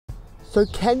So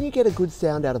can you get a good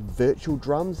sound out of virtual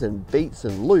drums and beats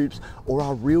and loops, or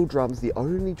are real drums the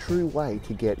only true way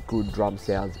to get good drum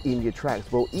sounds in your tracks?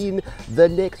 Well, in the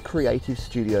next Creative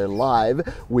Studio Live,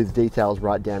 with details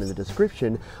right down in the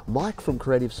description, Mike from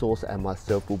Creative Source and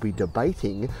myself will be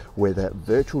debating whether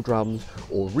virtual drums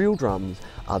or real drums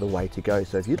are the way to go.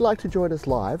 So if you'd like to join us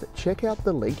live, check out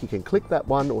the link. You can click that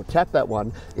one or tap that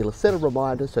one. It'll set a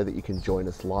reminder so that you can join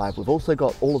us live. We've also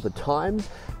got all of the times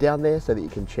down there so that you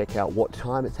can check out what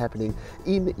time it's happening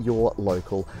in your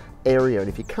local area. And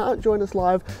if you can't join us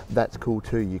live, that's cool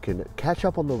too. You can catch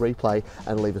up on the replay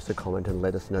and leave us a comment and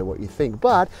let us know what you think.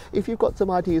 But if you've got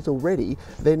some ideas already,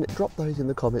 then drop those in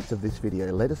the comments of this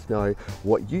video. Let us know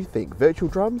what you think. Virtual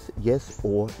drums, yes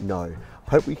or no?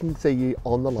 Hope we can see you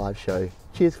on the live show.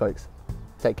 Cheers, folks.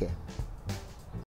 Take care.